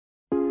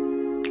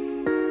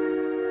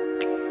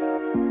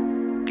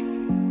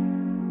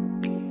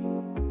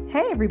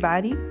Hey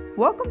everybody,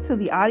 welcome to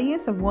the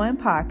Audience of One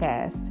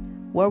podcast,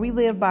 where we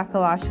live by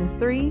Colossians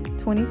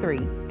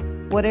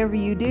 3:23. Whatever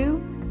you do,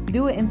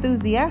 do it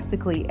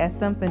enthusiastically as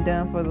something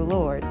done for the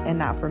Lord and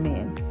not for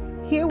men.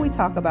 Here we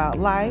talk about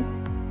life,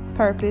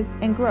 purpose,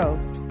 and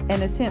growth,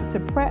 and attempt to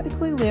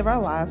practically live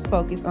our lives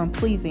focused on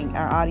pleasing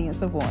our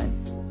audience of one,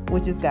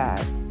 which is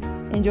God.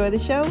 Enjoy the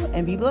show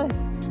and be blessed.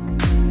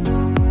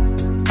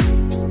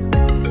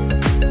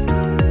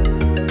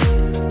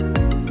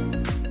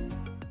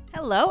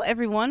 Hello,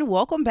 everyone.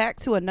 Welcome back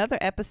to another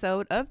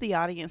episode of the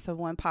Audience of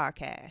One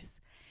podcast.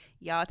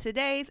 Y'all,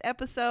 today's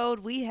episode,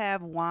 we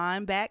have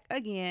Juan back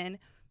again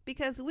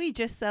because we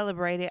just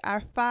celebrated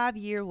our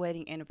 5-year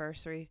wedding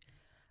anniversary.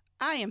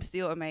 I am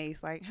still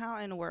amazed. Like, how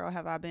in the world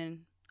have I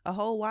been a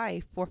whole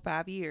wife for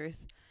 5 years?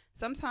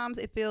 Sometimes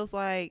it feels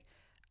like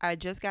I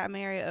just got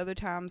married. Other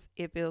times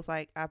it feels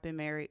like I've been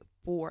married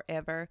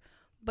forever.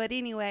 But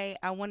anyway,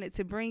 I wanted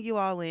to bring you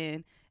all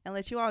in and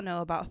let you all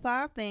know about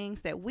 5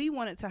 things that we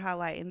wanted to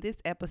highlight in this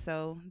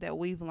episode that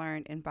we've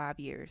learned in 5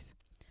 years.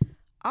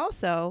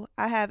 Also,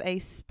 I have a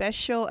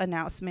special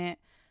announcement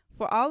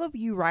for all of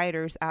you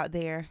writers out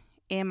there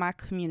in my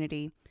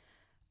community.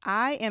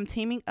 I am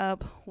teaming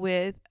up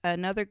with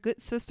another good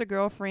sister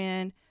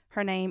girlfriend.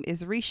 Her name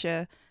is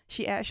Risha.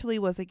 She actually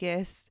was a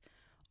guest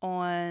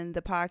on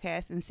the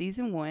podcast in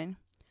season 1.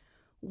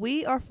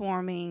 We are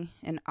forming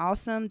an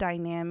awesome,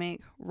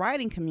 dynamic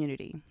writing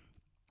community.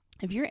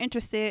 If you're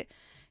interested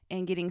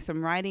in getting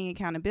some writing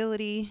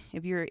accountability,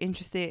 if you're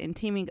interested in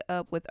teaming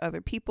up with other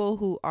people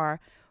who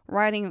are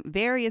writing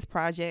various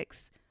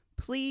projects,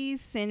 please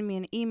send me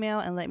an email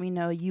and let me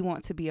know you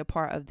want to be a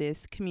part of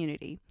this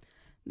community.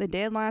 The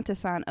deadline to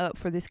sign up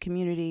for this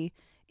community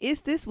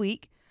is this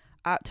week,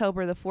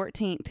 October the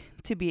 14th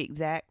to be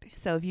exact.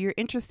 So if you're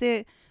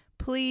interested,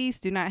 please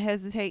do not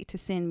hesitate to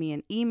send me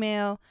an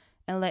email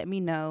and let me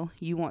know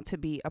you want to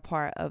be a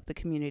part of the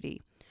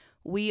community.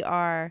 We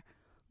are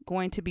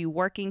going to be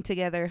working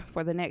together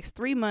for the next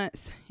 3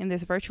 months in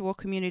this virtual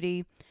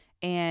community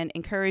and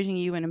encouraging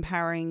you and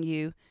empowering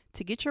you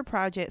to get your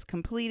projects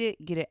completed,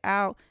 get it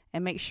out,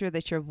 and make sure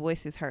that your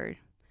voice is heard.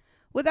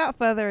 Without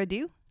further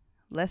ado,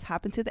 let's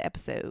hop into the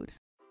episode.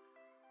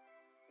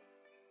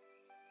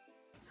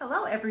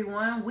 Hello,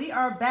 everyone. We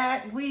are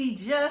back. We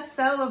just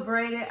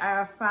celebrated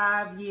our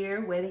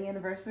 5-year wedding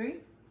anniversary.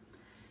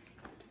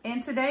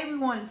 And today we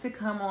wanted to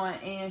come on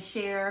and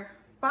share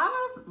 5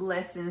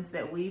 lessons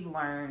that we've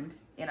learned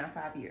in our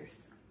 5 years.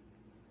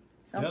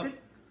 Sounds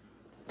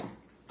good?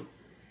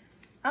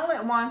 I'll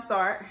let Juan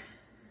start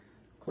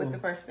with the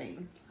first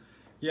thing.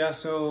 Yeah,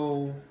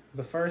 so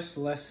the first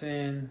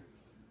lesson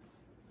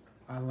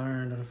I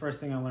learned, or the first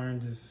thing I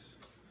learned is,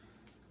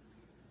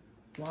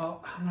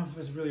 well, I don't know if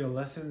it's really a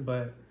lesson,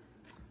 but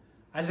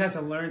I just had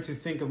to learn to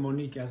think of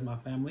Monique as my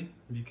family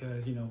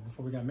because, you know,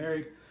 before we got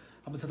married,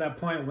 up until that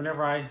point,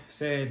 whenever I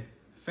said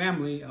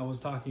family, I was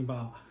talking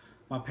about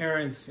my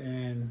parents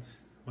and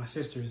my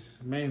sisters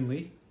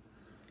mainly.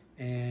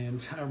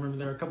 And I remember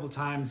there were a couple of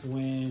times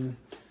when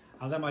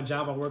I was at my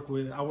job, I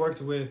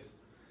worked with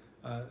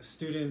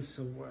students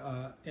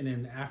in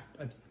an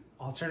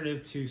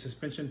alternative to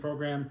suspension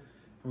program,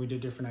 and we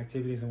did different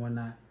activities and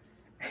whatnot.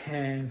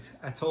 And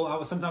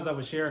sometimes I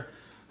would share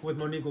with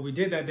Monique what we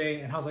did that day,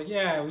 and I was like,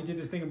 yeah, we did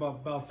this thing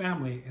about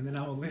family, and then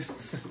I would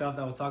list the stuff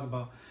that I would talk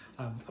about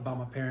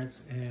my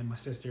parents and my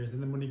sisters,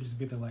 and then Monique would just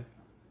be there like,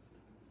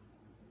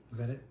 is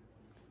that it?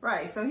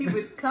 Right, so he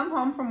would come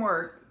home from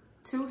work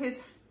to his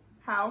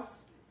house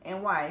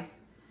and wife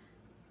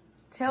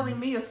telling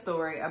me a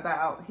story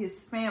about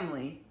his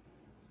family,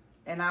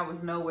 and I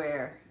was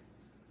nowhere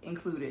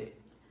included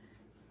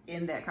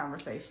in that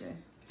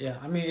conversation. Yeah,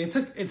 I mean,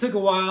 it took a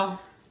while,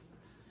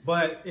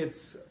 but it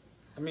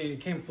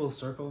came full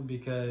circle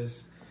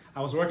because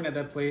I was working at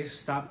that place,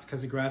 stopped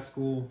because of grad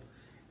school,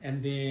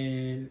 and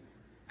then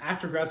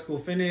after grad school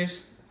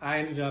finished, I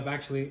ended up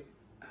actually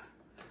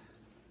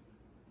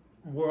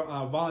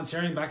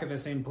volunteering back at the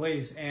same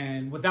place.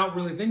 And without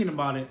really thinking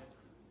about it,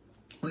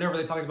 whenever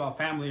they talked about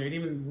family, or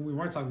even when we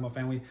weren't talking about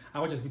family,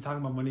 I would just be talking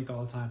about Monique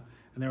all the time.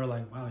 And they were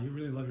like, wow, you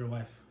really love your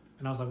wife.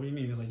 And I was like, what do you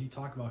mean? It was like, you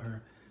talk about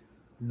her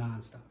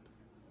nonstop.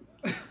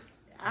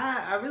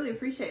 I really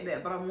appreciate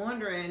that, but I'm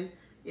wondering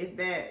if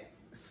that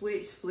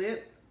switch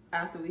flipped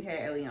after we had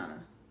Eliana.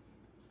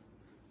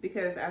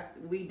 Because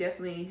we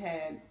definitely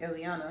had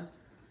Eliana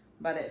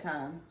by that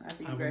time.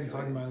 After you graduated. I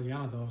wasn't talking about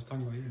Eliana though, I was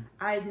talking about you.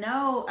 I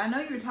know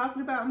you were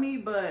talking about me,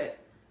 but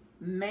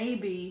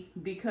maybe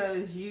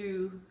because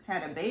you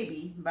had a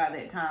baby by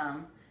that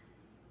time,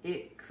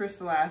 it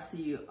crystallized to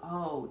you,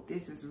 oh,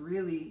 this is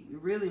really,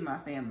 really my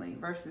family.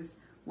 Versus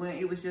when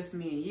it was just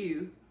me and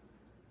you,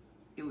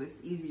 it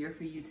was easier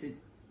for you to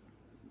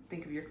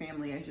think of your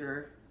family as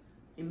your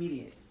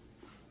immediate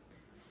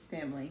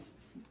family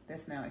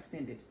that's now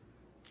extended.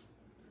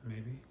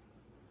 Maybe.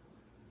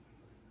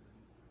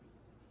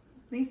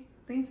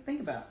 Things to think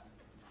about.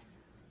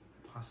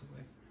 Possibly.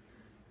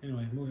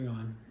 Anyway, moving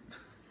on.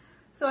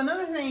 So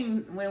another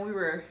thing, when we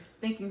were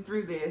thinking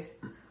through this,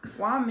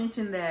 Juan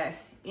mentioned that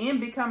in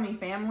becoming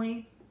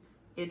family,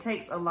 it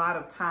takes a lot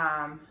of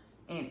time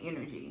and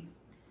energy.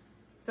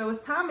 So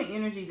it's time and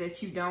energy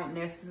that you don't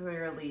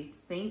necessarily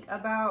think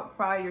about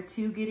prior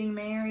to getting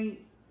married.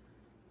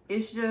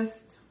 It's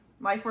just,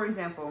 like, for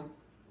example,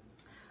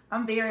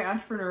 I'm very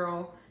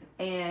entrepreneurial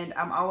and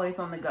I'm always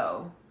on the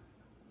go.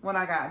 When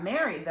I got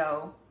married,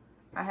 though,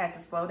 I had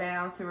to slow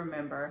down to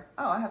remember,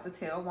 I have to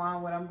tell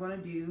Juan what I'm going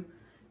to do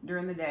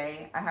during the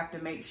day. I have to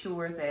make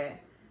sure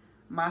that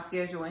my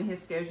schedule and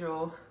his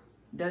schedule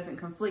doesn't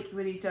conflict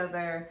with each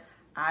other.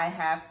 I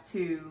have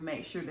to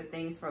make sure that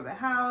things for the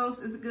house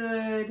is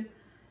good.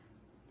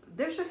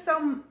 There's just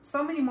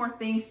so many more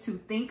things to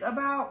think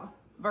about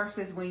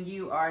versus when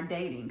you are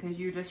dating, because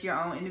you're just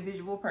your own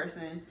individual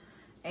person.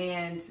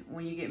 And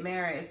when you get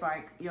married, it's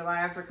like your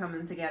lives are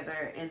coming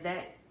together, and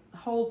that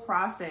whole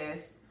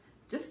process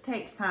just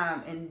takes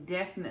time and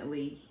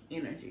definitely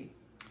energy.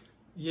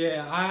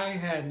 Yeah, I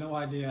had no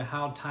idea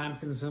how time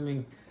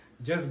consuming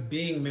just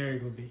being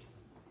married would be.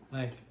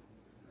 Like,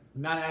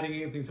 not adding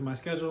anything to my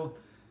schedule,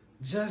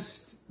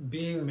 just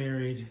being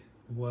married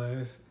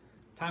was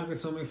time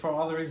consuming for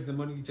all the reasons that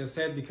Monique just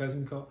said, because,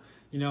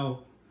 you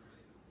know,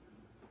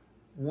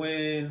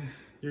 when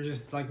you're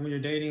just like, when you're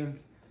dating,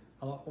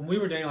 when we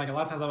were dating, like, a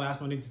lot of times I would ask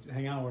Monique to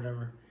hang out or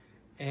whatever,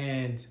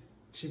 and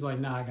she'd be like,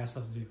 nah, I got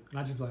stuff to do. And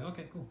I'd just be like,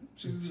 okay, cool.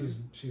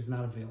 She's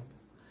not available.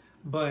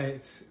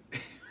 But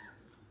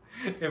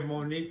if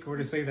Monique were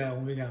to say that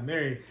when we got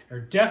married, or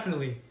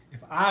definitely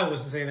if I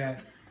was to say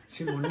that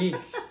to Monique,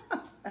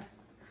 it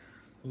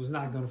was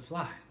not going to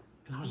fly.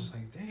 And I was just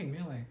like, dang,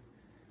 man, like,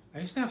 I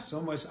used to have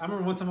so much. I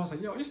remember one time I was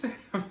like, yo, I used to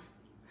have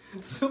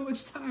so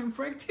much time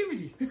for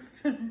activities.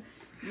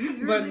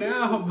 But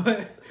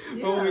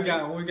when we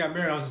got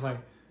married, I was just like,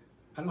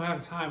 I don't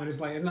have time. And it's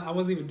like, and I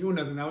wasn't even doing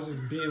nothing. I was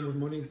just being with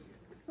Monique.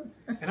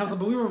 And I was like,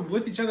 but we were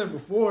with each other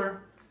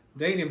before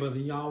dating, but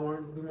we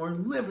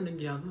weren't living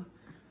together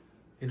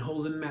and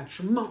holding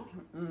matrimony.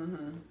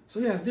 Mm-hmm. So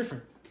yeah, it's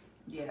different.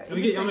 Yeah.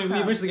 We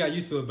eventually got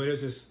used to it, but it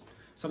was just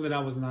something I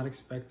was not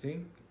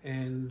expecting.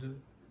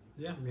 And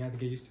yeah, we had to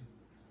get used to.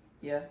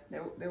 Yeah,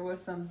 there were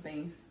some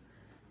things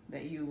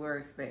that you were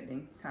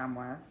expecting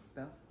time-wise,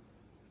 though.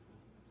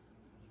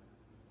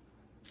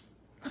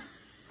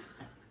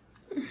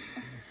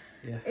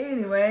 Yeah.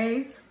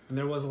 Anyways. And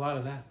there was a lot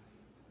of that.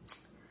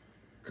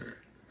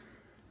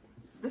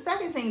 The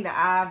second thing that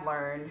I've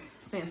learned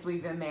since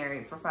we've been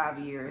married for 5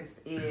 years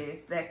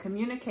is that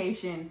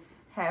communication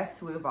has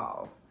to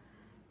evolve.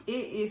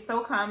 It is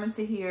so common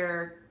to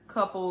hear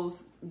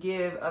couples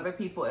give other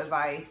people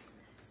advice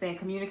saying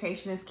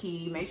communication is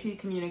key, make sure you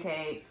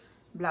communicate,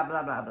 blah,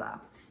 blah, blah, blah.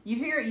 You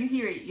hear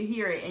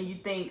it, and you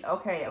think,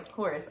 okay, of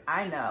course,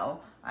 I know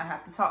I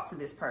have to talk to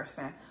this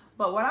person.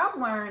 But what I've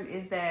learned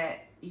is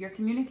that your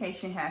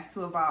communication has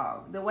to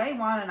evolve. The way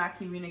Juan and I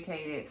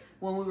communicated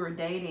when we were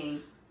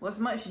dating was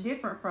much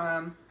different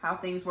from how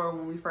things were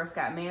when we first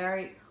got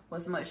married,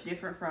 was much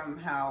different from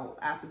how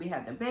after we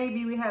had the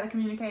baby we had to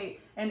communicate,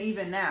 and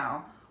even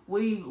now.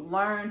 We've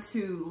learned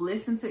to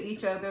listen to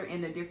each other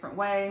in a different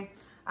way.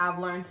 I've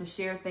learned to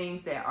share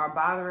things that are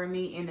bothering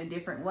me in a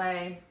different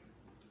way.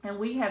 And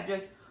we have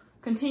just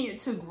continued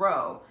to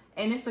grow.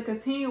 And it's a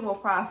continual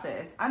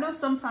process. I know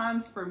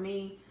sometimes for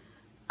me,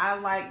 I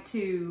like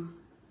to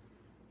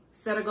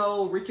set a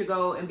goal, reach a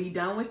goal, and be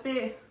done with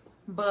it.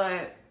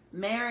 But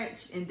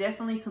marriage, and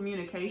definitely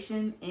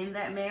communication in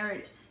that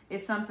marriage,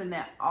 is something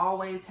that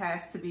always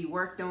has to be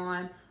worked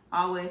on,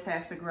 always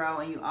has to grow,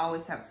 and you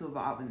always have to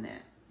evolve in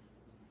that.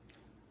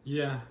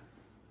 Yeah,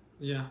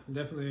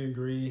 definitely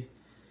agree.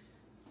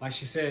 Like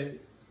she said,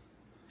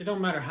 it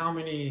don't matter how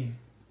many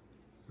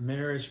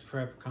marriage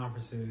prep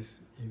conferences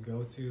you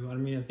go to. I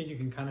mean, I think you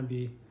can kind of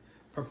be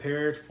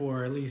prepared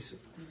for at least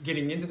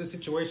getting into the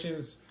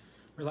situations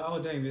where, like,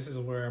 oh dang, this is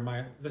where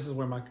my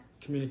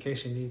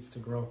communication needs to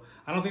grow.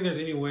 I don't think there's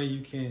any way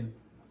you can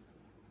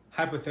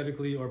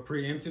hypothetically or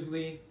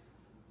preemptively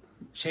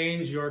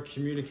change your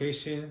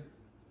communication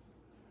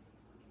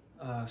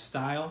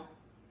style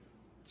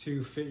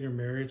to fit your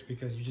marriage,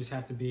 because you just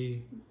have to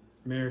be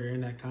married or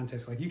in that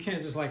context. Like, you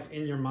can't just, like,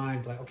 in your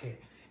mind, like, okay,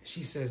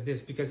 she says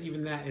this, because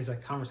even that is a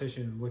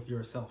conversation with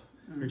yourself.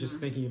 Mm-hmm. You're just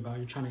thinking about,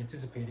 you're trying to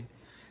anticipate it.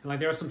 And like,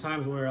 there are some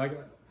times where, like,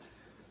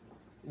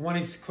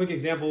 one quick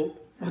example,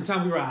 one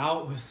time we were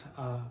out with,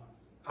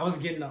 I was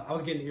getting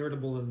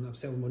irritable and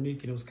upset with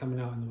Monique, and it was coming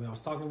out in the way I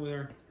was talking with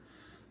her.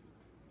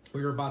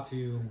 We were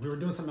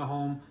doing something at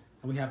home,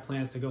 and we had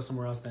plans to go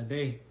somewhere else that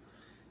day.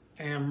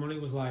 And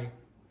Monique was like,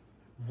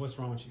 what's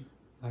wrong with you?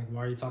 Like,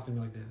 why are you talking to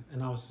me like this?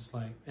 And I was just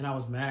like, and I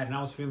was mad, and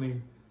I was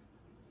feeling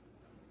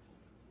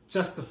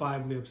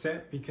justifiably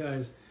upset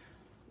because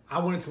I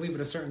wanted to leave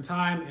at a certain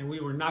time, and we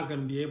were not going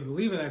to be able to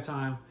leave at that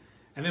time.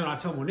 And then when I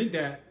told Monique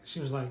that, she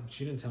was like,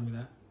 she didn't tell me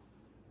that.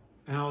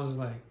 And I was just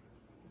like,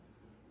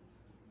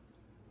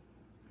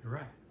 you're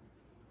right.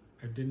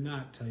 I did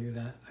not tell you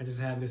that. I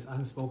just had this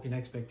unspoken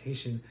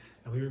expectation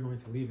that we were going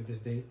to leave at this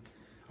date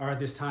or at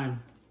this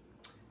time.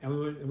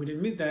 And we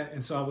didn't meet that.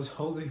 And so I was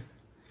holding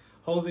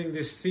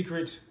this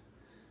secret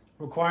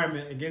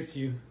requirement against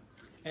you.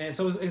 And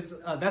so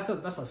that's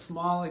a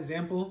small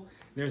example.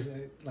 There's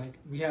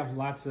we have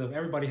lots of,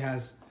 everybody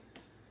has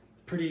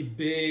pretty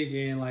big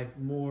and like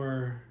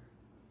more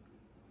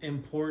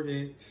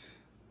important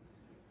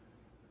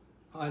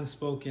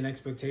unspoken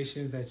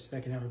expectations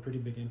that can have a pretty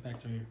big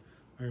impact on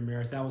your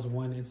marriage. That was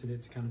one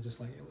incident to kind of just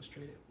like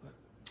illustrate it. But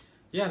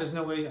yeah, there's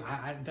no way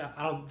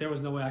there was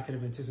no way I could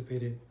have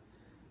anticipated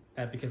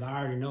that, because I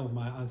already know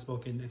my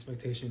unspoken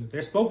expectations.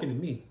 They're spoken to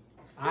me.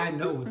 I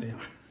know what they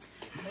are.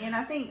 And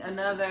I think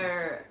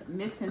another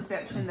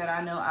misconception that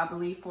I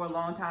believed for a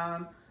long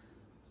time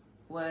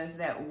was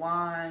that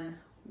Juan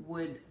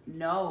would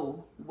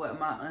know what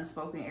my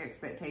unspoken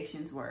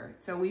expectations were.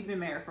 So we've been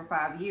married for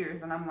 5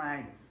 years, and I'm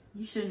like,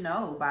 you should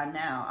know by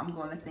now I'm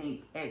going to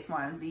think X,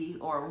 Y, and Z,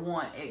 or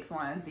want X,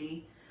 Y, and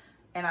Z.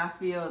 And I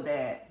feel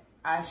that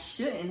I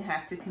shouldn't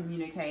have to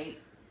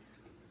communicate,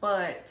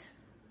 but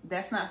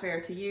that's not fair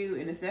to you,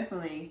 and it's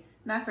definitely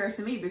not fair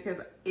to me, because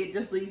it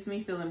just leaves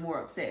me feeling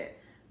more upset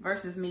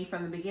versus me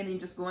from the beginning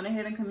just going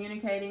ahead and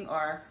communicating,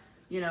 or,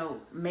 you know,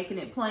 making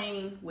it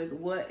plain with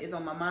what is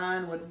on my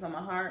mind, what is on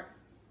my heart,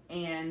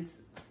 and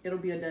it'll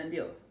be a done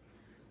deal.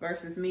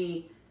 Versus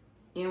me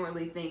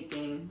inwardly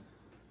thinking,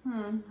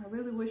 I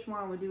really wish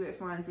Juan would do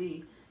X, Y, and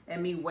Z,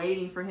 and me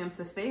waiting for him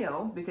to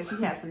fail because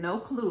he has no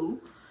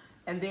clue,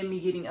 and then me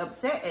getting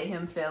upset at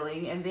him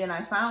failing, and then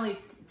I finally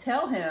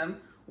tell him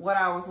what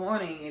I was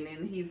wanting, and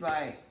then he's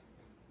like,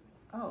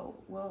 oh,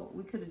 well,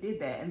 we could have did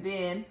that. And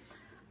then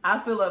I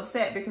feel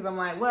upset because I'm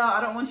like, well,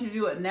 I don't want you to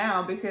do it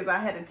now because I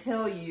had to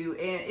tell you.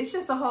 And it's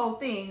just a whole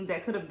thing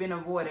that could have been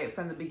avoided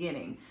from the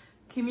beginning.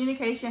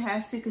 Communication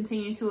has to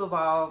continue to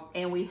evolve,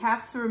 and we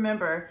have to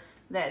remember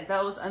that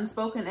those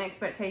unspoken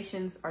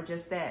expectations are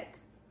just that,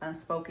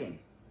 unspoken.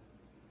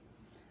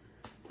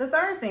 The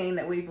third thing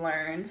that we've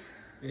learned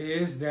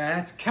is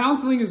that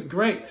counseling is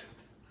great.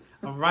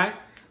 All right?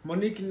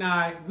 Monique and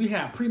I, we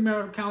had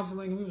premarital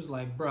counseling. We was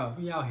like, bro,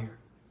 we out here.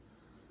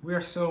 We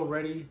are so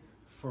ready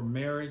for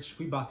marriage.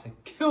 We about to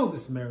kill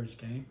this marriage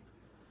game,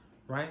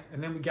 right?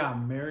 And then we got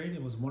married.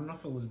 It was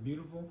wonderful. It was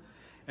beautiful.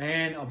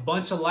 And a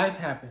bunch of life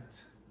happened.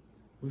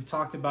 We've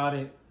talked about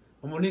it.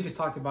 Well, Monique has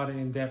talked about it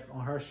in depth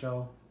on her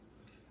show.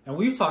 And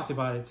we've talked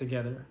about it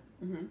together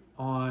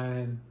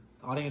on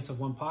Audience of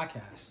One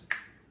podcast.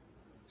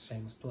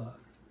 Shameless plug.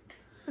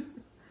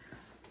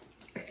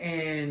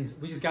 And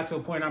we just got to a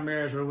point in our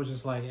marriage where it was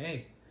just like,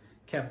 hey,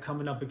 kept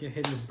coming up again,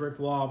 hitting this brick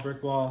wall,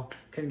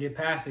 couldn't get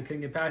past it.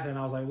 And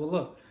I was like, well,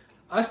 look,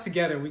 us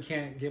together, we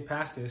can't get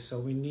past this. So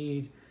we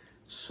need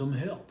some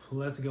help.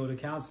 Let's go to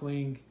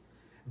counseling.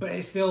 But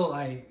it's still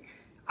like,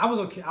 I was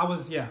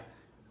okay.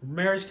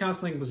 Marriage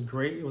counseling was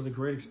great. It was a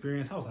great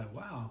experience. I was like,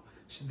 wow,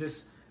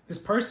 this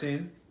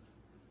person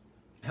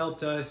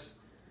helped us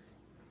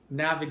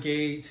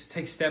navigate issues,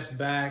 take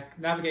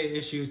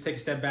a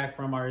step back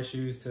from our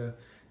issues to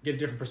get a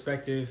different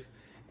perspective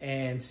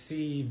and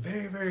see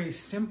very, very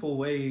simple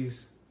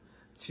ways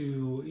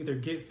to either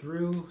get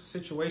through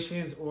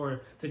situations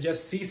or to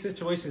just see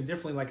situations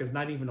differently. Like it's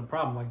not even a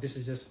problem. Like this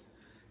is just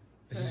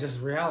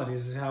reality.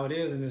 This is how it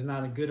is. And it's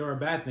not a good or a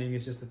bad thing.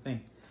 It's just a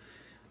thing.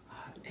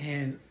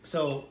 And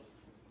so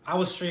I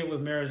was straight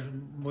with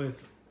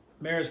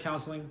marriage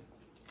counseling.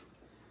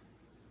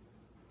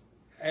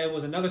 It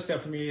was another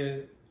step for me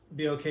to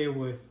be okay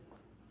with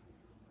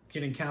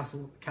getting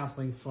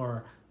counseling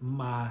for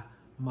my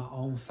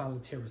own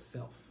solitary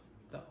self,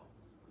 though.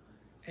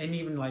 And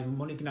even like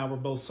Monique and I were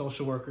both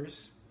social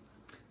workers.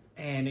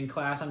 And in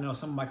class, I know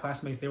some of my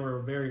classmates, they were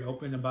very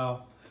open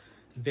about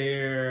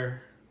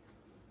their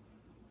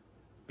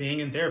being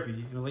in therapy.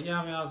 You know, like,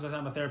 yeah, I mean,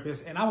 I'm a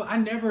therapist. And I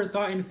never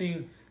thought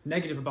anything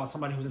negative about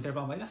somebody who was in therapy.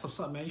 I'm like, that's what's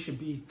up, man. You should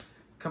be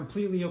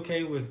completely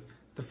okay with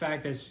the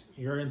fact that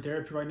you're in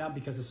therapy right now,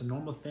 because it's a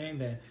normal thing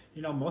that,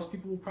 you know, most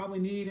people will probably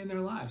need in their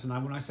lives. And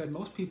when I said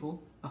most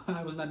people,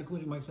 I was not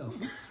including myself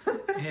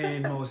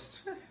and most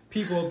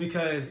people,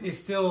 because it's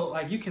still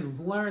like you can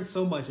learn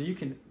so much and you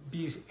can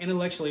be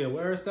intellectually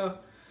aware of stuff,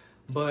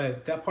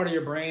 but that part of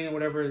your brain or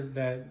whatever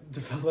that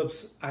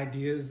develops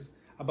ideas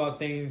about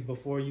things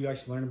before you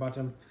actually learn about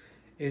them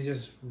is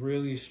just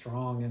really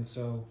strong. And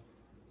so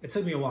it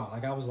took me a while.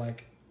 Like I was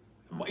like,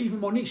 even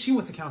Monique, she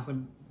went to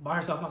counseling by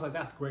herself. And I was like,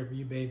 that's great for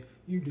you, babe.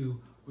 You do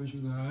what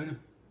you got.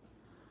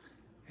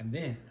 And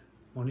then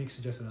Monique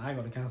suggested that I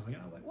go to counseling.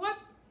 And I was like, what?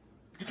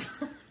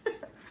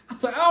 I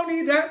was like, I don't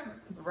need that.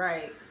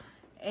 Right.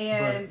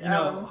 And,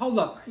 but, hold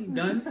up. I ain't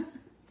done.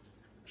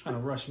 Trying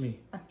to rush me.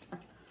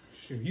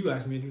 Shoot, you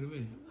asked me to do the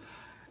video.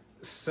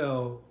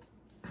 So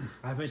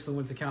I eventually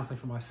went to counseling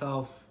for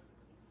myself.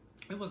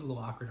 It was a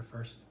little awkward at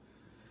first.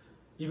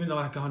 Even though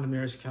I'd gone to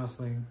marriage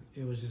counseling,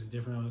 it was just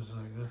different. I was just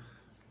like, ugh.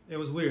 It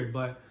was weird,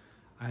 but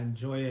I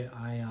enjoy it.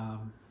 I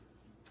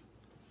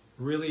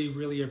really,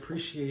 really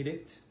appreciate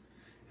it.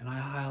 And I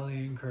highly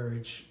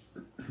encourage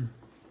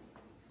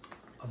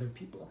other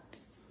people,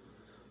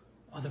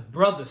 other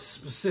brothers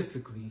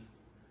specifically,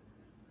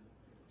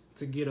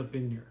 to get up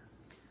in there.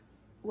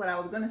 What I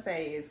was going to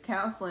say is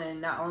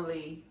counseling,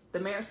 the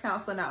marriage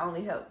counseling not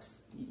only helps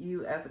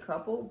you as a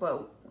couple,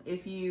 but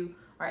if you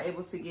are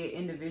able to get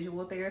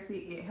individual therapy,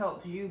 it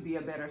helps you be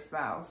a better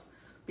spouse.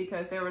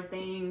 Because there were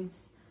things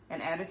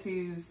and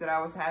attitudes that I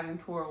was having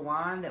toward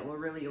Juan that were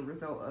really a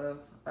result of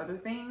other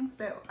things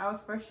that I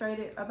was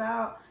frustrated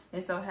about.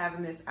 And so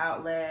having this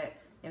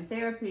outlet in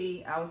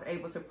therapy, I was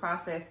able to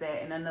process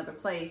that in another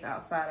place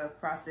outside of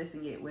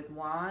processing it with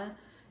Juan.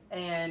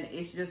 And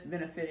it's just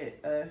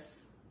benefited us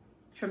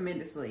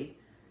tremendously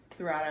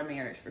throughout our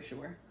marriage, for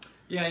sure.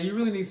 Yeah, you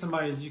really need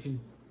somebody that you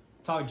can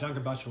talk junk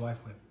about your wife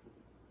with.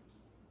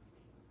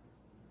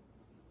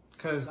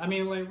 Because, I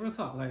mean, like, real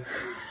talk, like,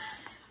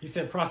 you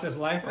said process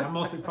life. I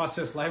mostly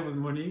process life with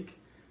Monique.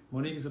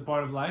 Monique is a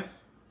part of life.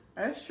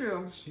 That's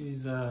true.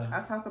 She's,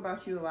 I talk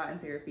about you a lot in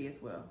therapy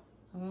as well.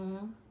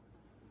 Mm-hmm.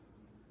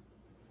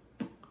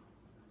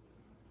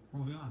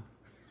 Moving on.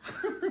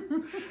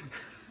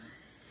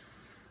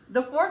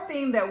 The fourth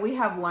thing that we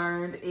have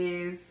learned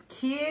is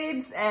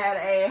kids add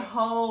a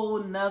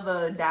whole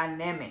nother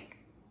dynamic.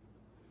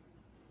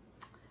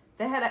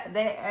 They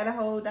add a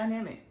whole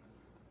dynamic.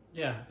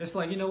 Yeah, it's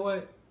like, you know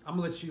what? I'm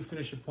gonna let you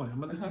finish your point.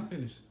 I'm gonna let you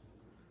finish.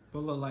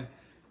 But look, like,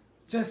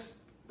 just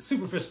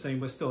superficial thing,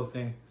 but still a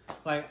thing.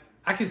 Like,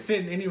 I can sit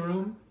in any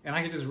room and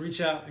I can just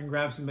reach out and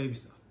grab some baby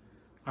stuff.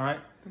 All right?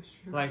 That's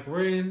true. Like,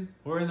 we're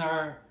in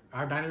our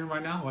dining room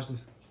right now. Watch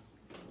this.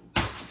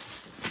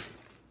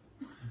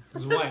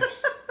 There's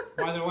wipes.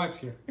 Why are there wipes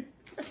here?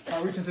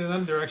 I'll reach into the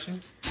other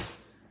direction.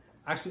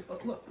 Actually, oh,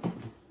 look.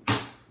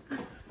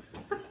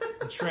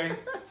 The tray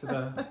to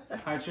the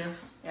high chair.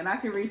 And I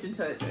can reach and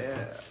touch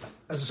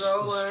a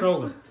stroller.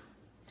 Stroller.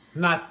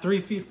 Not 3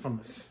 feet from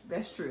us.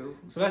 That's true.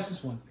 So that's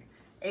just one thing.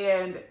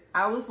 And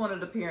I was one of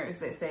the parents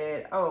that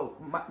said, oh,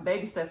 my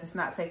baby stuff is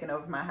not taking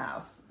over my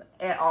house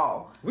at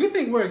all. We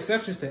think we're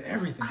exceptions to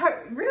everything.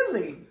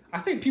 Really? I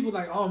think people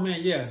like, oh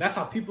man, yeah, that's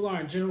how people are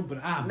in general,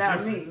 but I'm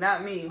different.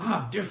 Not me.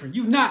 I'm different.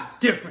 You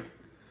not different.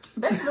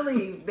 Best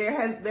believe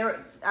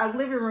our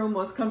living room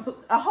was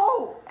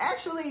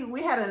actually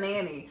we had a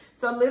nanny.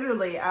 So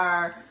literally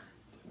our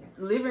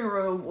living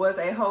room was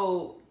a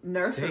whole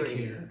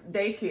nursery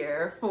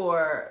daycare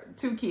for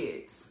 2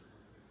 kids.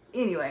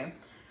 Anyway,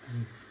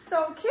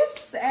 so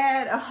kids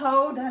add a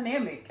whole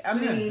dynamic. I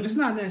mean, it's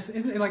not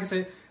necessarily, like I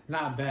said,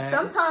 not bad.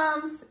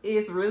 Sometimes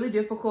it's really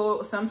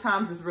difficult.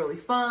 Sometimes it's really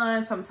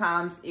fun.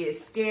 Sometimes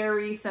it's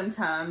scary.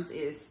 Sometimes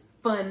it's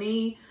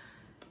funny.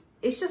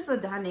 It's just a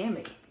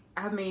dynamic.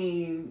 I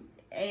mean,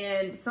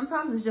 and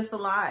sometimes it's just a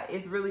lot.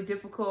 It's really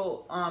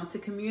difficult to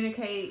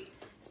communicate,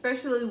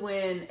 especially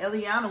when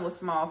Eliana was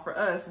small for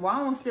us.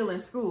 Juan was still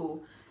in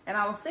school. And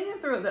I was thinking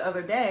through it the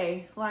other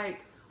day,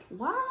 like,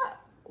 what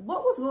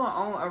was going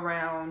on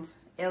around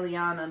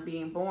Eliana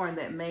being born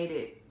that made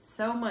it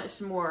so much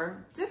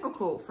more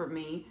difficult for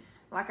me?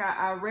 Like,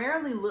 I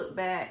rarely look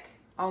back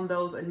on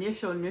those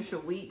initial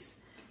weeks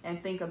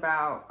and think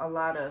about a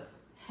lot of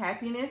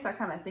happiness. I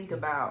kind of think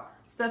about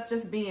stuff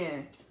just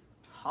being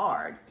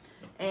hard.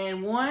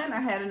 And one, I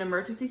had an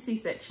emergency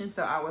C-section,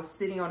 so I was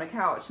sitting on a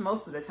couch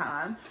most of the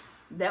time.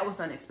 That was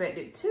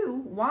unexpected.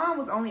 2, Juan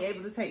was only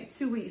able to take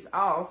 2 weeks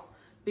off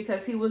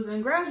because he was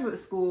in graduate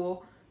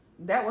school.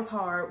 That was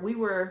hard. We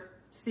were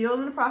still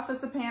in the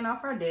process of paying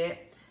off our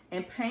debt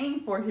and paying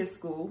for his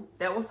school.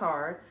 That was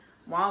hard.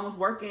 Juan was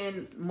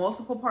working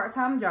multiple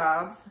part-time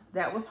jobs.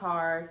 That was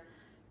hard.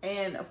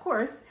 And of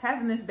course,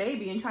 having this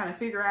baby and trying to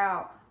figure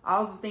out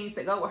all the things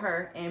that go with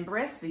her and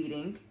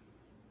breastfeeding,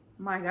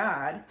 my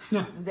God,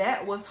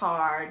 that was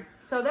hard.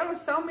 So there were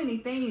so many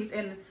things.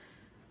 And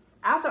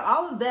after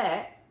all of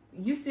that,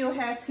 you still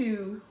had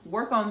to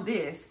work on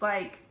this.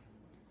 Like,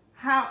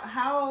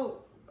 how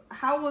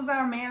was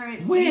our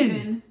marriage?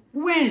 When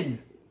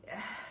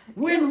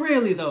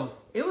really though?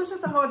 It was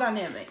just a whole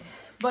dynamic.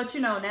 But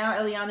you know, now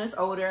Eliana is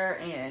older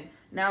and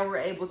now we're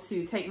able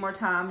to take more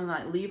time and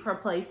like leave her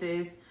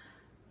places.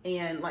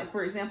 And like,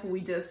 for example,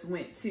 we just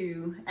went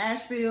to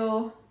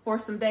Asheville for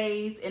some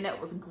days and that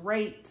was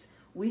great.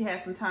 We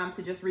had some time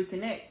to just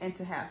reconnect and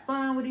to have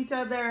fun with each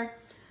other.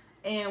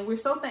 And we're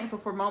so thankful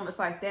for moments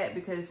like that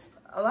because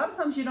a lot of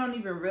times you don't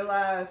even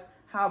realize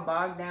how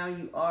bogged down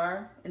you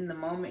are in the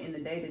moment, in the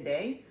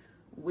day-to-day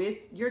with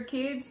your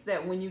kids,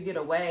 that when you get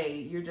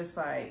away, you're just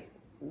like,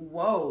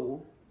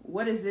 whoa,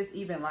 what is this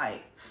even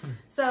like?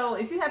 So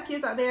if you have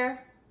kids out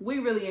there, we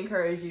really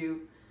encourage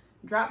you,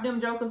 drop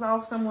them jokers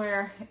off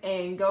somewhere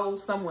and go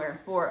somewhere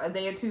for a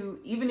day or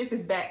 2, even if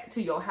it's back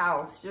to your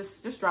house.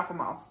 Just drop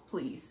them off,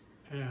 please.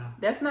 Yeah.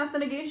 That's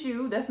nothing against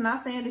you. That's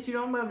not saying that you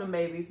don't love them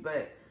babies,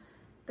 but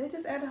they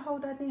just add a whole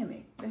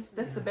dynamic.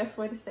 That's the best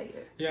way to say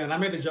it. Yeah, and I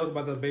made the joke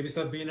about the baby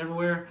stuff being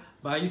everywhere,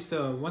 but I used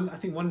to, I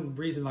think one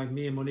reason like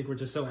me and Monique were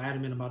just so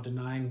adamant about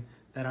denying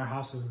that our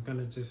house was going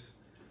to just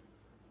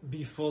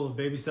be full of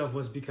baby stuff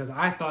was because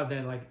I thought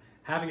that like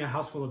having a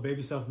house full of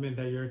baby stuff meant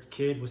that your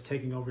kid was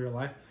taking over your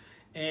life.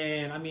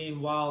 And I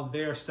mean, while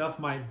their stuff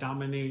might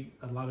dominate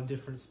a lot of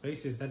different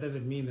spaces, that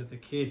doesn't mean that the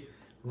kid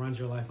runs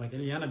your life. Like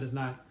Eliana does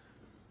not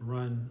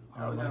run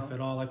our life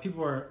at all. Like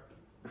people are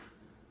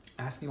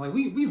asking, like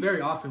we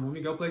very often when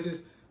we go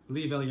places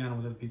leave Eliana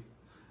with other people,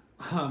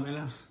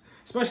 and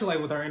especially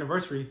like with our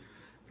anniversary,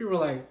 people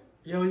were like,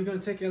 "Yo, you gonna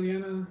take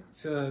Eliana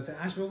to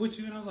Asheville with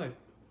you?" And I was like,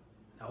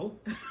 "No."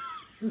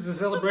 This is a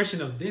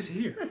celebration of this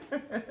year.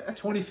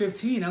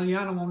 2015,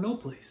 Eliana won't no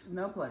place.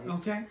 No place.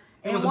 Okay?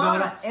 And Juan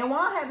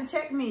had to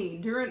check me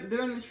during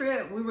the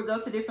trip. We would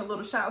go to different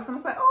little shops, and I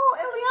was like, "Oh,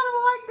 Eliana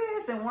will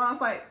like this," and Juan's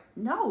like,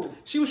 "No."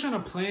 She was trying to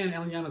plan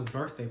Eliana's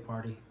birthday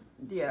party.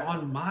 Yeah.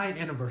 On my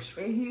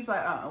anniversary. And he's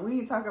like, we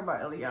ain't talking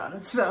about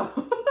Eliana.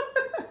 So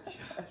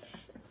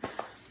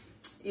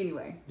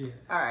anyway. Yeah.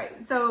 All right.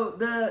 So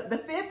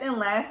the fifth and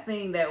last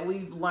thing that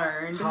we've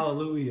learned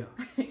hallelujah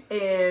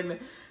in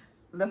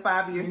the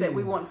 5 years that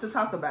we want to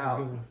talk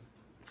about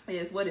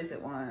is, what is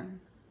it,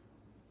 Juan?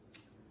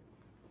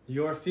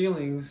 Your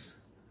feelings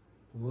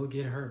will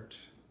get hurt.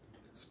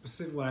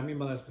 What I mean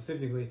by that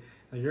specifically,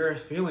 your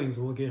feelings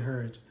will get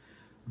hurt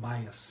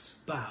by a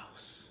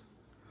spouse.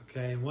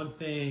 Okay, and one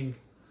thing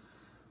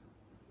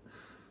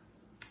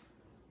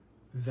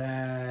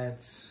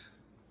that,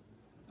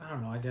 I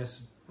don't know, I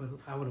guess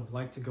I would have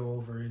liked to go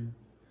over, and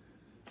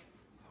I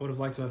would have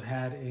liked to have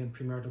had in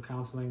premarital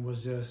counseling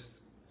was just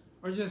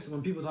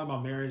when people talk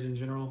about marriage in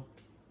general,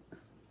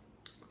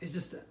 it's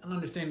just an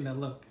understanding that,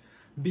 look,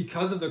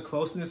 because of the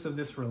closeness of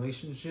this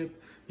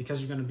relationship, because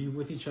you're going to be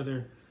with each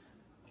other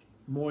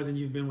more than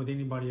you've been with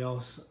anybody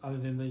else other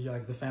than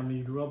the family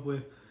you grew up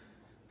with,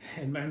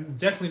 and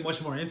definitely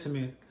much more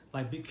intimate.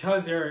 Like,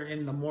 because they're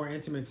in the more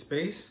intimate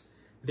space,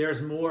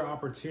 there's more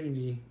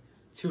opportunity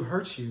to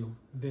hurt you.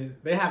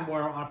 They have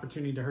more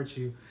opportunity to hurt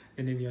you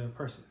than any other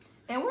person.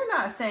 And we're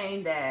not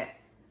saying that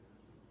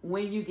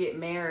when you get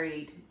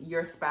married,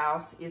 your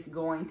spouse is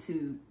going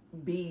to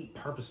be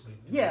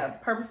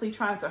purposely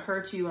trying to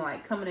hurt you and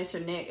like coming at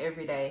your neck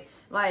every day.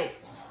 Like,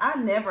 I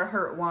never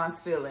hurt Juan's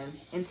feeling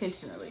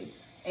intentionally,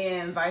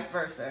 and vice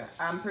versa.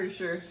 I'm pretty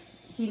sure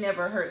he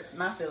never hurts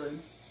my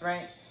feelings,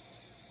 right?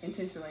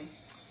 Intentionally.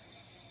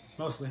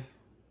 Mostly.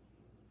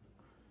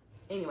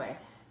 Anyway,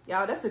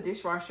 y'all, that's a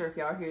dishwasher. If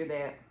y'all hear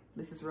that,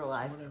 this is real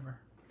life. Whatever.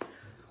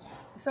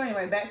 So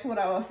anyway, back to what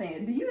I was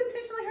saying. Do you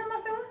intentionally hurt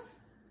my feelings?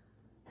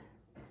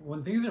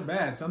 When things are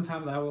bad,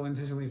 sometimes I will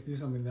intentionally do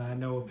something that I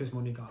know will piss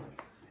Monique off.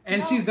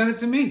 And she's done it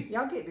to me.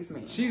 Y'all get this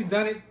man. She's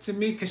done it to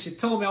me because she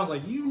told me. I was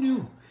like, you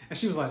knew. And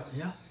she was like,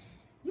 yeah.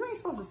 You ain't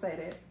supposed to say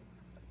that.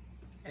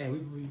 Hey,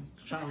 we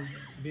trying to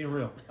be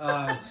real.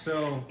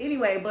 So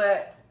anyway,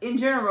 but in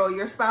general,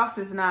 your spouse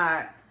is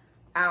not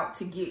out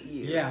to get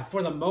you. Yeah,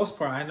 for the most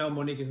part, I know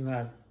Monique is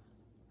not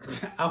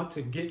out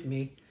to get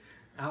me,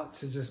 out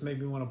to just make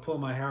me want to pull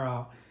my hair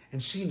out,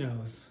 and she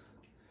knows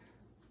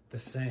the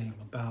same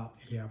about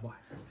your wife.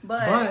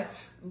 But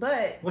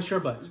what's your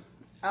but?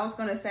 I was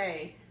gonna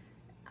say,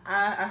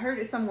 I heard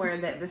it somewhere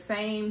that the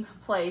same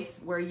place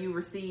where you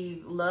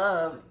receive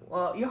love,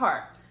 well, your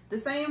heart, the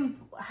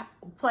same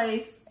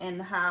place and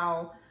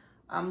how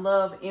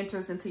love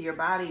enters into your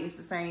body is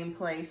the same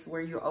place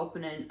where you're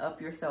opening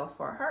up yourself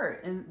for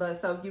hurt. But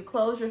so if you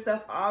close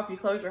yourself off, you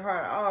close your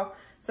heart off,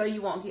 so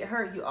you won't get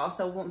hurt, you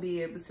also won't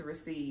be able to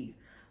receive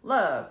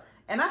love.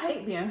 And I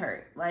hate being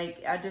hurt.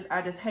 Like,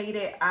 I just hate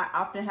it. I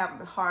often have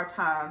a hard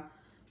time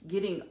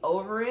getting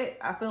over it.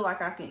 I feel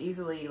like I can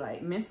easily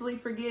like mentally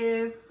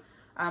forgive,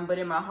 but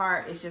in my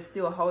heart, it's just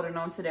still holding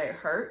on to that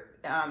hurt.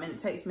 And it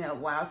takes me a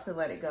while to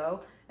let it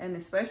go. And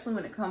especially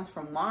when it comes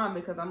from Juan,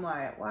 because I'm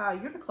like, wow,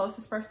 you're the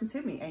closest person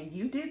to me. And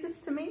you did this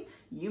to me?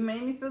 You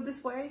made me feel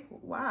this way?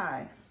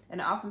 Why? And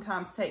it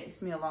oftentimes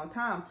takes me a long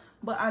time.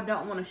 But I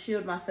don't want to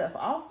shield myself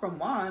off from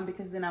Juan,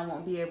 because then I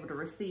won't be able to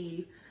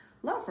receive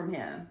love from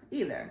him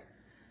either.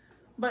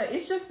 But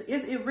it's just,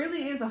 it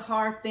really is a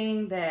hard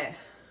thing that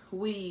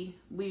we've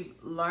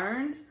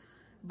learned.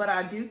 But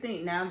I do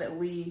think now that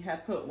we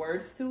have put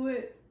words to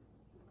it,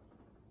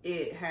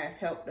 it has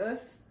helped us,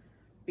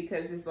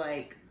 because it's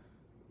like,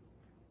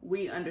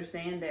 we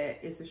understand that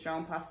it's a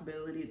strong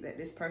possibility that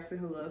this person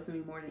who loves me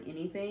more than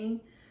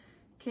anything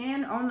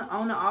can, on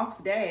an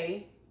off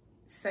day,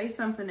 say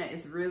something that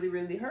is really,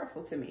 really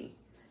hurtful to me.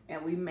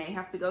 And we may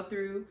have to go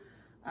through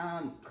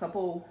a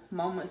couple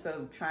moments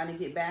of trying to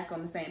get back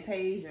on the same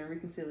page and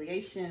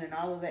reconciliation and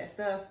all of that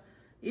stuff,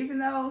 even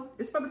though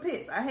it's for the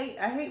pits. I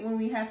hate when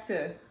we have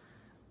to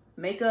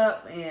make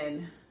up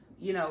and,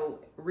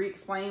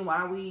 re-explain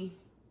why we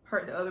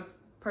hurt the other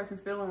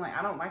person's feeling. Like,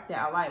 I don't like that.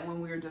 I like when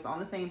we're just on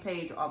the same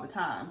page all the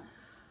time.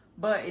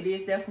 But it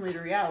is definitely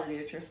the reality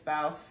that your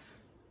spouse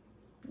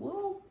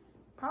will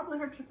probably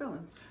hurt your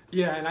feelings.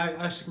 Yeah, and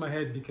I shook my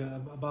head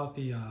about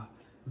the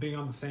being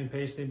on the same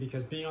page thing,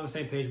 because being on the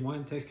same page,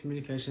 one, takes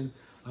communication,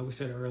 like we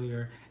said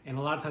earlier, and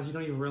a lot of times you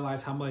don't even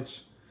realize how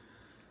much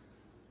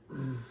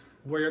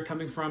where you're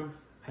coming from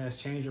has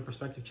changed, your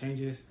perspective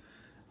changes.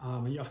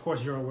 And of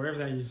course, you're aware of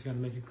that. You just got to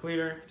make it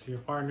clear to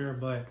your partner.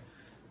 But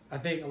I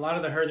think a lot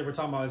of the hurt that we're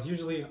talking about is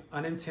usually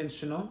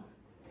unintentional.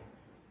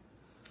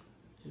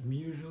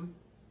 Usually,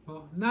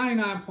 well,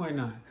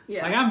 99.9.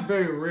 Yeah. Like, I'm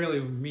very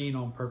rarely mean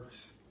on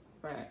purpose.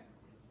 Right.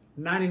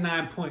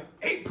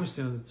 99.8%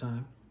 of the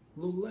time, a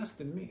little less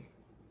than me.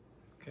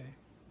 Okay.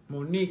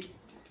 Monique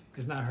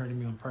is not hurting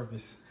me on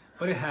purpose,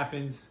 but it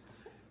happens.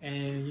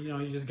 And,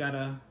 you just got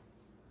to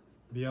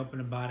be open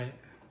about it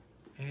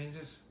and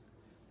just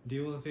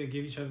deal with it,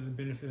 give each other the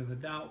benefit of the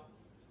doubt.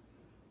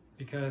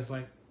 Because,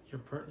 like,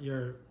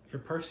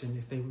 your person,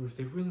 if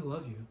they really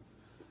love you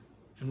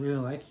and really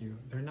like you,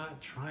 they're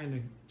not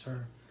trying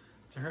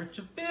to hurt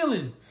your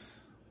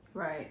feelings.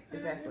 Right,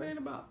 exactly. It ain't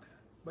about that.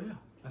 But yeah,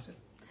 that's it.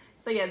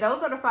 So yeah,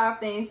 those are the 5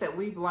 things that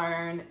we've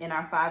learned in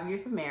our 5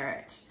 years of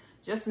marriage.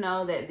 Just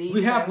know that these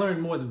we have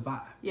learned more than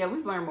 5. Yeah,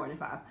 we've learned more than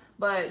 5.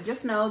 But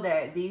just know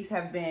that these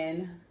have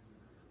been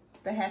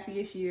the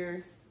happiest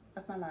years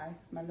of my life,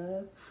 my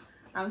love.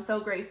 I'm so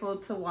grateful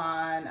to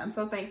Juan. I'm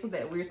so thankful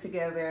that we're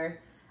together.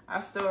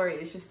 Our story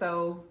is just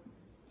so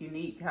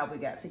unique how we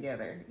got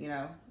together, you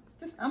know.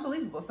 Just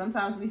unbelievable.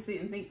 Sometimes we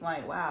sit and think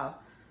like, wow,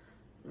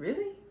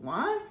 really?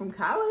 Juan from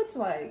college?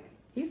 Like,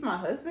 he's my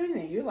husband?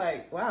 And you're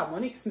like, wow,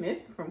 Monique Smith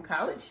from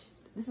college?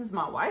 This is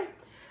my wife?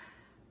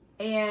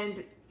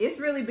 And it's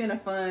really been a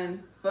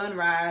fun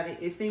ride.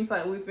 It seems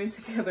like we've been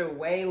together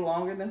way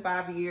longer than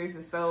 5 years.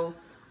 It's so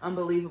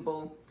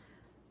unbelievable.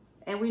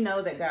 And we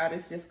know that God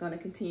is just going to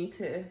continue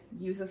to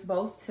use us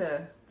both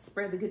to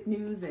spread the good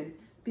news and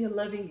be a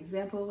loving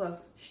example of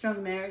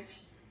strong marriage.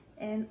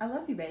 And I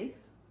love you, babe.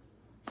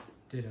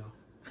 Ditto.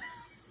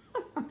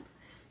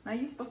 Now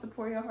you're supposed to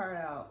pour your heart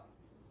out.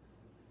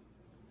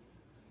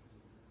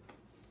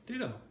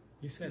 Ditto.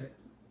 You said it.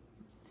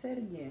 Say it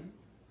again.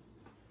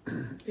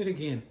 It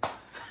again.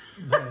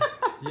 But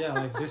yeah,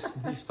 like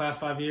these past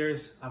 5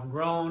 years, I've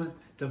grown,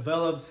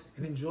 developed,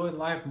 and enjoyed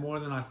life more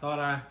than I thought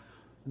I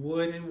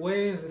would, in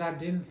ways that I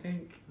didn't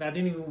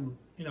even,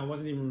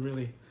 wasn't even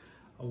really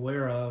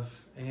aware of.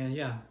 And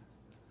yeah,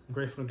 I'm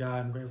grateful to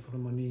God. I'm grateful to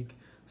Monique.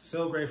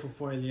 So grateful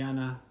for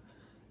Eliana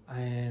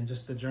and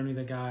just the journey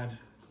that God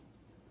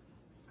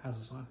has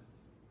us on.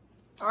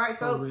 All right,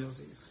 For folks.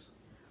 realsies.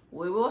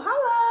 We will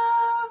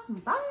holla.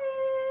 Bye.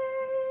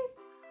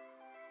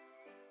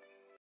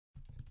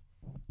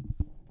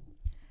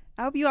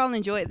 I hope you all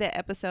enjoyed that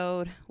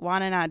episode.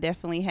 Juan and I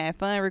definitely had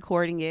fun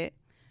recording it.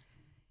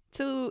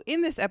 To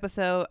end this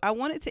episode, I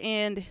wanted to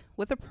end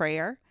with a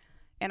prayer.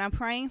 And I'm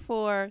praying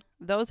for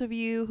those of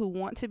you who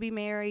want to be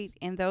married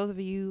and those of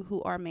you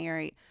who are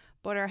married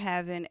but are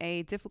having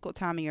a difficult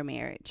time in your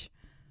marriage.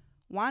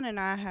 Juan and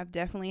I have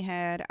definitely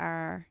had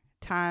our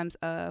times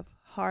of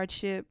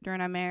hardship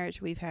during our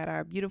marriage. We've had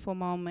our beautiful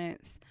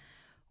moments.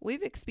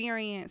 We've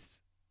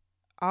experienced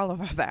all of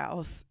our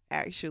vows,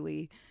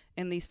 actually,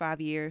 in these 5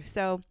 years.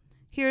 So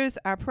here's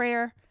our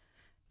prayer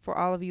for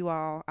all of you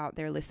all out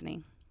there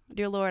listening.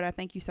 Dear Lord, I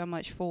thank you so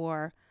much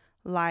for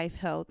life,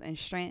 health, and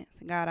strength.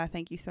 God, I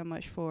thank you so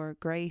much for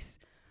grace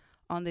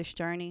on this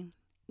journey.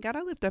 God,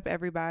 I lift up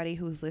everybody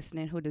who's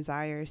listening who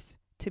desires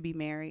to be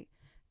married.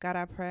 God,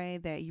 I pray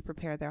that you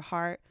prepare their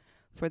heart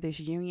for this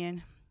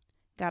union.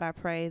 God, I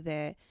pray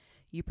that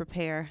you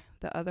prepare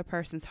the other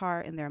person's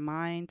heart and their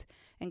mind.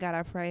 And God,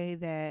 I pray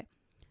that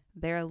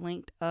they're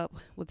linked up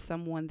with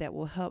someone that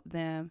will help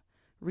them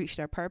reach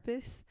their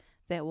purpose,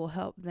 that will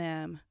help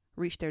them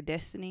reach their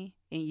destiny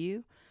in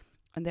you,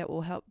 and that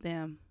will help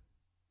them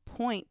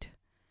point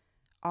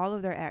all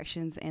of their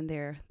actions and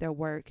their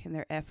work and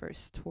their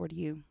efforts toward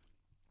you.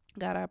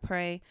 God, I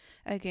pray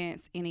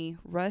against any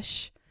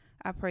rush.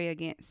 I pray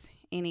against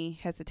any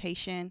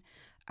hesitation.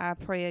 I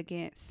pray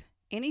against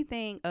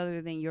anything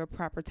other than your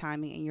proper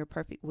timing and your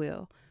perfect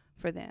will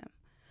for them.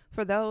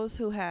 For those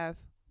who have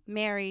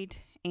married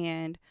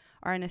and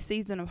are in a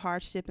season of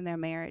hardship in their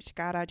marriage,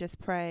 God, I just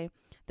pray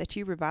that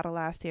you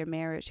revitalize their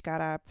marriage.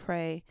 God, I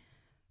pray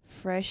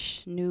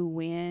fresh new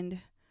wind,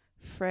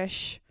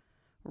 fresh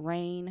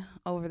rain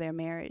over their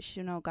marriage.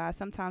 You know, God,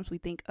 sometimes we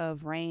think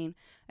of rain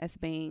as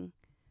being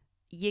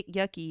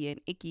yucky and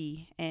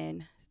icky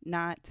and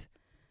not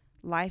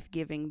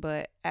life-giving,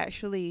 but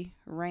actually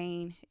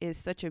rain is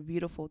such a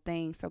beautiful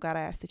thing. So God,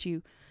 I ask that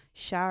you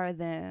shower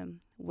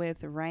them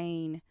with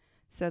rain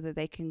so that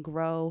they can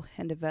grow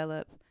and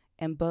develop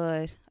and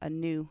bud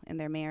anew in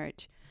their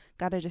marriage.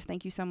 God, I just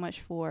thank you so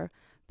much for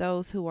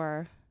those who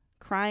are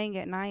crying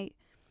at night.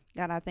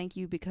 God, I thank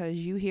you because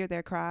you hear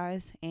their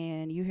cries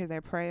and you hear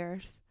their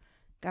prayers.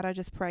 God, I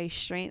just pray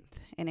strength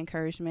and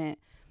encouragement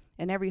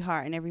in every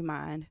heart and every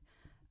mind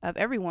of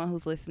everyone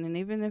who's listening,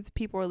 even if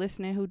people are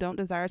listening who don't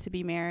desire to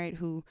be married,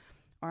 who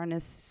are in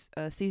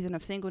a season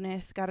of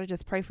singleness. God, I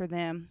just pray for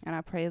them, and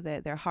I pray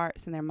that their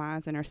hearts and their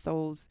minds and their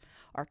souls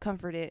are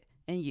comforted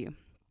in you.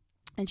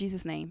 In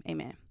Jesus' name,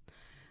 amen.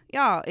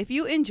 Y'all, if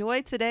you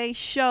enjoyed today's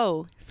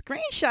show,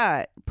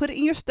 screenshot, put it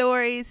in your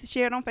stories,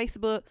 share it on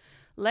Facebook.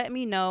 Let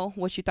me know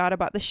what you thought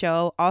about the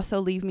show. Also,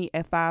 leave me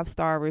a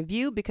 5-star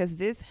review because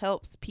this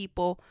helps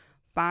people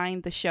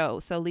find the show.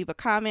 So leave a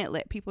comment,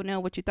 let people know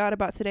what you thought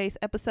about today's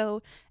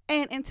episode.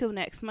 And until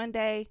next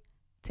Monday,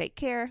 take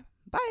care.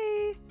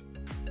 Bye.